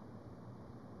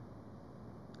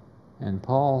 And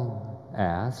Paul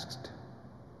asked,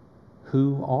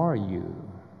 "Who are you?"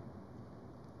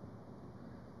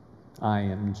 "I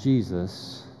am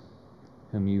Jesus,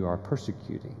 whom you are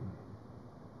persecuting."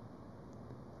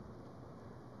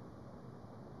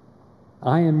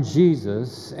 I am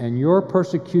Jesus, and your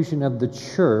persecution of the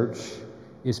church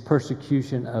is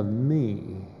persecution of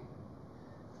me.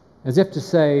 As if to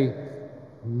say,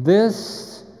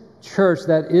 this church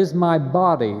that is my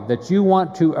body, that you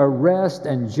want to arrest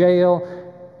and jail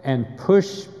and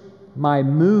push my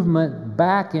movement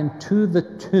back into the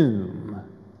tomb,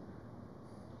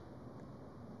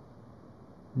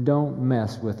 don't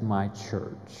mess with my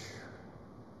church.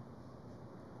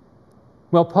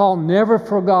 Well, Paul never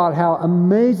forgot how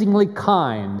amazingly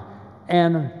kind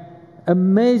and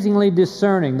amazingly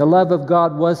discerning the love of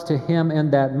God was to him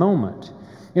in that moment.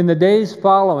 In the days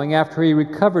following, after he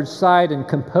recovered sight and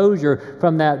composure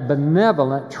from that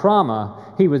benevolent trauma,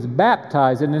 he was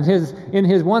baptized, and in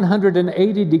his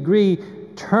 180-degree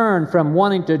turn from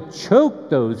wanting to choke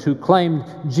those who claimed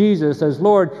Jesus as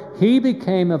Lord, he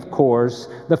became, of course,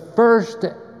 the first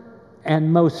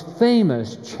and most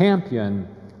famous champion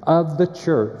of the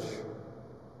church.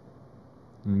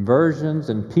 Versions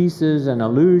and pieces and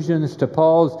allusions to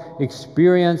Paul's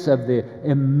experience of the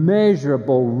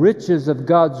immeasurable riches of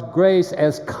God's grace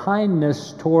as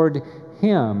kindness toward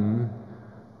him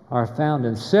are found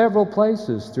in several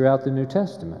places throughout the New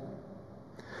Testament.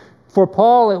 For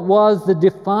Paul, it was the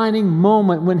defining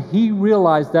moment when he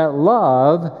realized that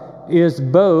love is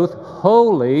both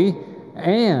holy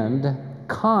and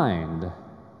kind.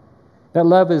 That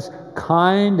love is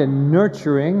kind and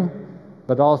nurturing,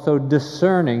 but also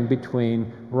discerning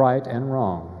between right and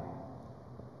wrong.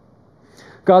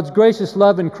 God's gracious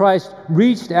love in Christ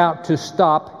reached out to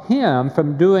stop him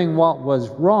from doing what was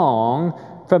wrong,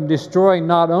 from destroying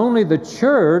not only the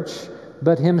church,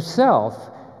 but himself.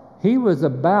 He was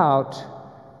about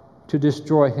to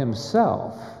destroy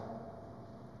himself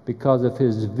because of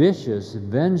his vicious,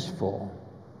 vengeful,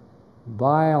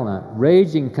 violent,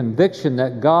 raging conviction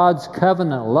that God's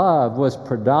covenant love was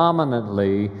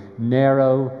predominantly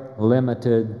narrow,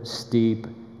 limited, steep,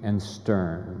 and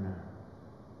stern.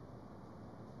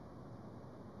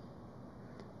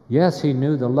 Yes, he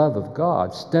knew the love of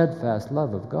God, steadfast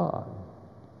love of God.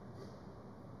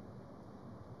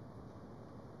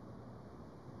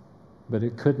 But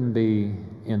it couldn't be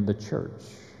in the church.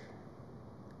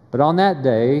 But on that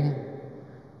day,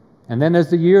 and then as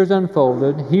the years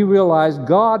unfolded, he realized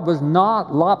God was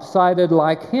not lopsided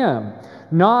like him,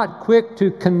 not quick to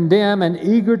condemn and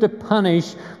eager to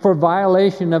punish for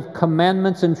violation of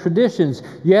commandments and traditions.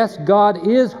 Yes, God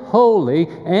is holy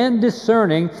and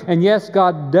discerning, and yes,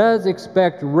 God does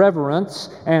expect reverence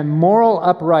and moral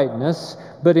uprightness,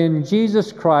 but in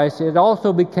Jesus Christ it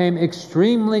also became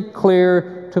extremely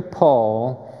clear to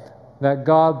Paul that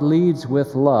God leads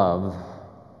with love,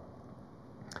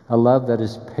 a love that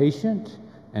is patient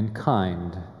and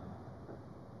kind.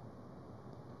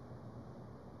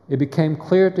 It became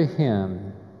clear to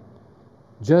him,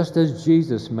 just as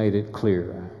Jesus made it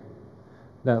clear,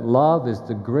 that love is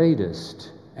the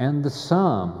greatest and the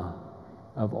sum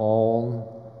of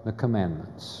all the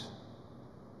commandments.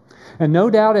 And no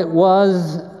doubt it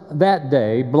was that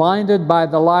day, blinded by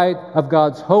the light of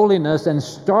God's holiness and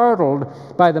startled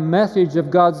by the message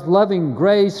of God's loving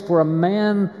grace for a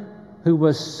man who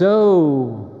was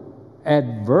so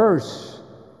adverse.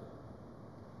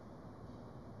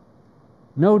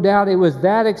 No doubt it was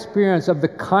that experience of the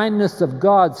kindness of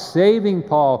God saving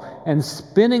Paul and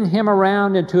spinning him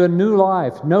around into a new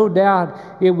life. No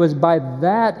doubt it was by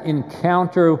that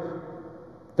encounter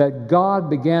that God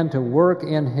began to work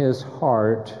in his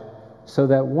heart, so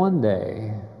that one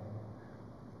day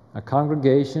a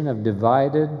congregation of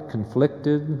divided,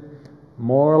 conflicted,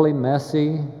 morally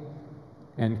messy,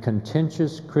 and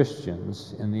contentious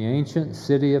Christians in the ancient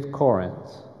city of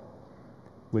Corinth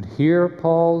would hear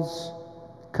Paul's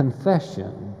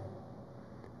confession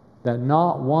that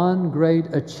not one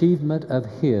great achievement of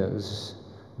his,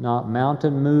 not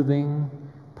mountain-moving,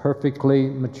 perfectly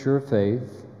mature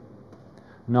faith,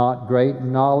 not great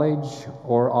knowledge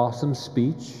or awesome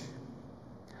speech,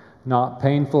 not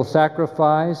painful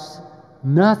sacrifice,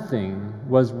 nothing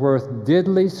was worth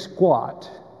diddly squat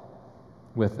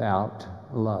without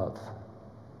love.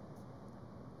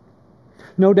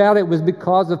 No doubt it was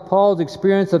because of Paul's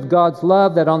experience of God's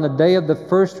love that on the day of the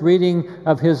first reading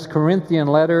of his Corinthian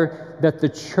letter, that the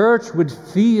church would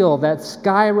feel that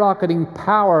skyrocketing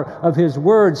power of his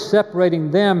words separating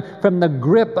them from the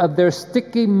grip of their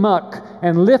sticky muck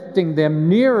and lifting them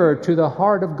nearer to the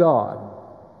heart of God.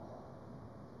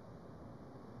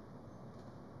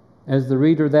 As the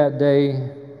reader that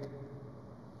day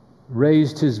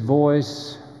raised his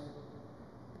voice,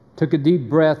 took a deep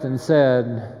breath and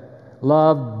said,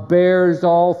 "Love bears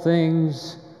all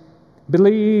things,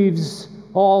 believes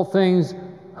all things,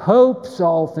 hopes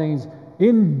all things,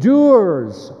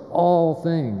 endures all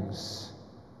things.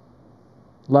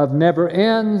 Love never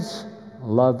ends.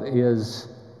 Love is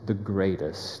the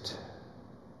greatest."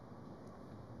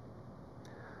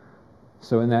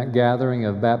 So in that gathering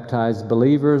of baptized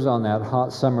believers on that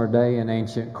hot summer day in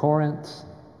ancient Corinth,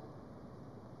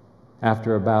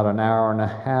 after about an hour and a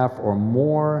half or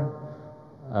more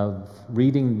of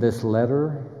reading this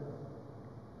letter,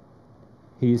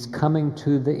 he's coming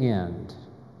to the end.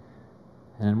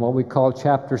 And in what we call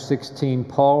chapter 16,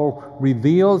 Paul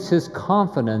reveals his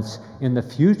confidence in the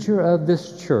future of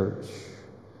this church.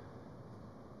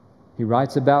 He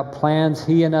writes about plans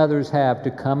he and others have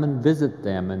to come and visit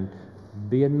them and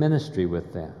be in ministry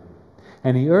with them.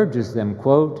 And he urges them,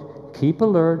 quote, "Keep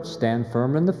alert, stand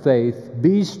firm in the faith,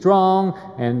 be strong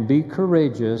and be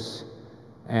courageous,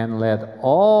 and let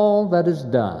all that is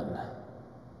done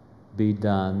be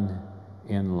done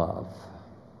in love."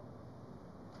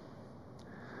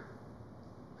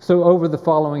 So over the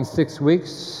following 6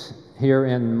 weeks here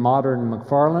in modern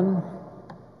McFarland,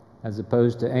 as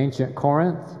opposed to ancient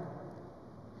Corinth,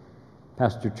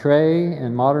 Pastor Trey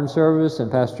in modern service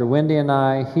and Pastor Wendy and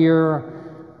I here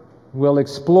will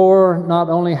explore not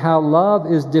only how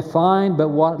love is defined, but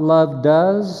what love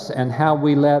does and how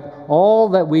we let all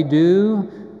that we do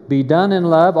be done in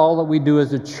love, all that we do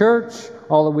as a church,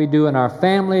 all that we do in our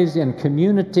families, in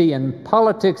community, in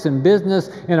politics and business,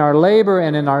 in our labor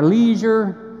and in our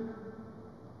leisure.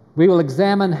 We will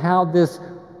examine how this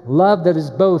love that is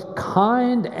both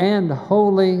kind and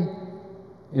holy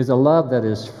is a love that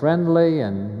is friendly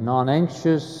and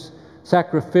non-anxious,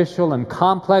 sacrificial and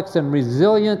complex and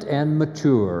resilient and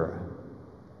mature.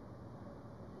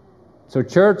 So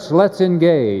church, let's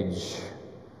engage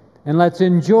and let's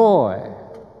enjoy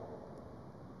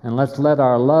and let's let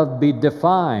our love be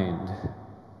defined,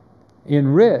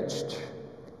 enriched,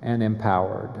 and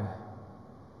empowered.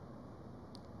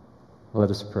 Let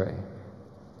us pray.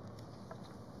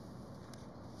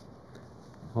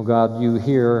 Oh God, you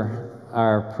hear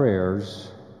our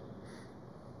prayers.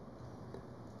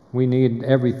 We need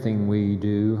everything we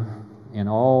do in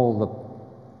all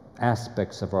the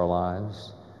aspects of our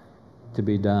lives to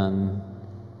be done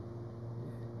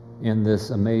in this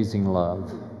amazing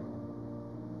love.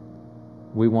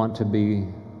 We want to be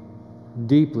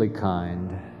deeply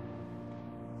kind,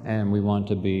 and we want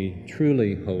to be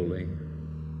truly holy.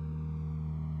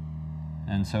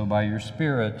 And so by your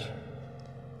Spirit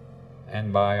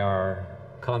and by our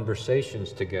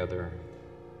conversations together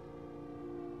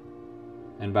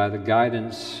and by the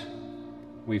guidance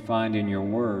we find in your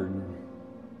word,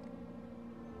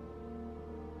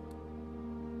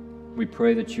 we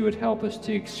pray that you would help us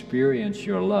to experience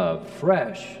your love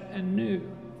fresh and new.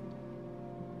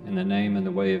 In the name and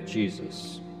the way of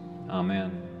Jesus.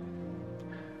 Amen.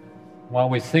 While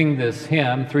we sing this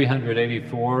hymn,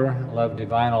 384, Love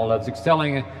Divine, All Loves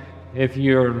Excelling, if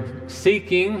you're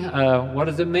seeking, what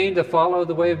does it mean to follow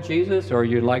the way of Jesus, or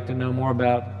you'd like to know more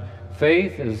about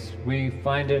faith as we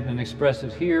find it and express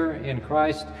it here in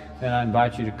Christ, then I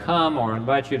invite you to come, or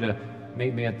invite you to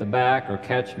meet me at the back, or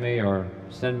catch me, or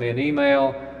send me an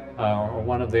email, or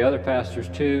one of the other pastors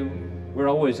too. We're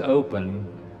always open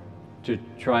to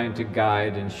trying to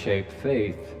guide and shape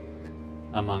faith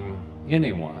among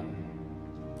anyone.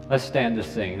 Let's stand to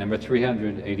sing, number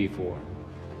 384.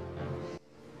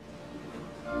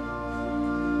 Thank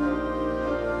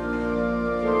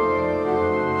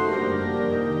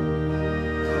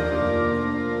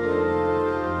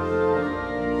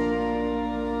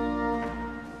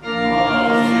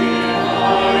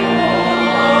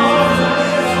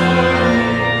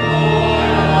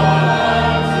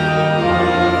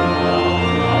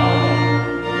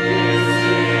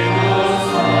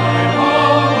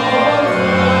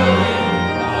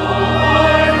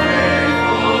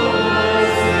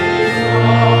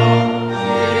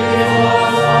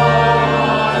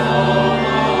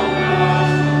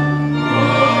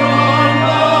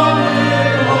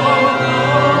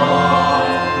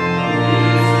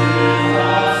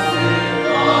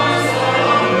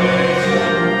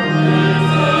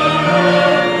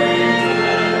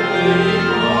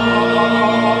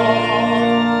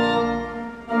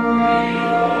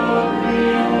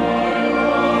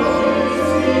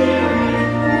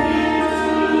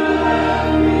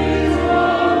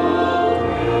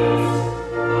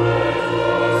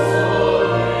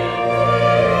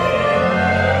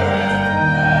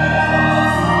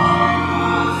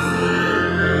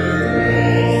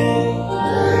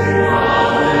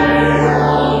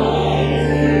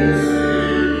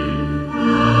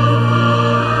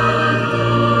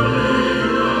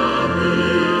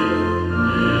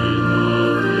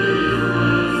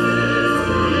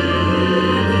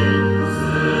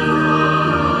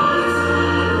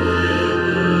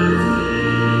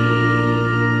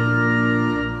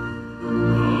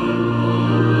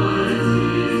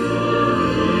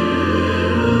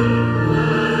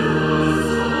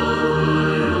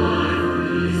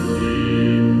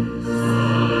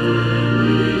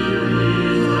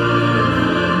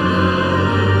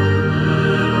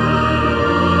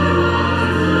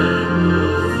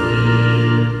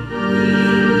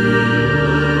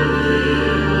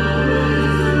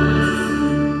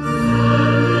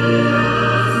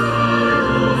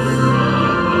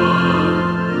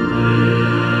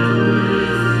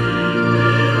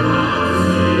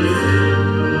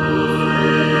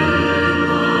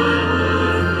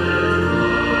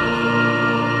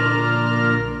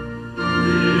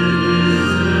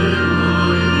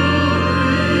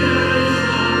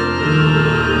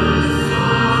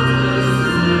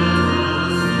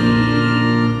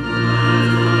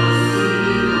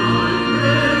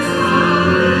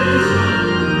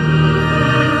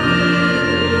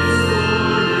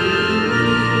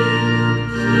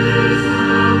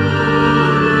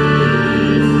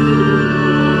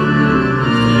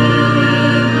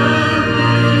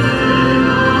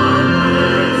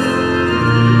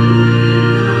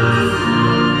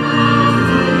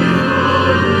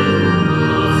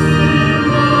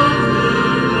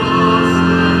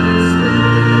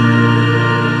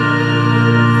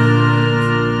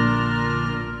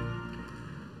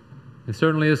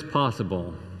certainly is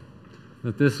possible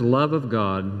that this love of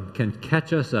God can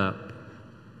catch us up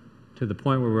to the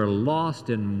point where we're lost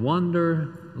in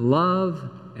wonder, love,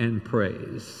 and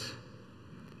praise.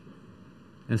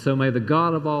 And so may the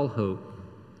God of all hope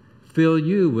fill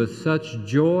you with such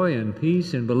joy and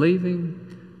peace in believing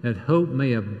that hope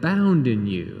may abound in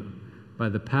you by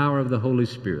the power of the Holy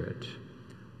Spirit.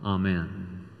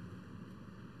 Amen.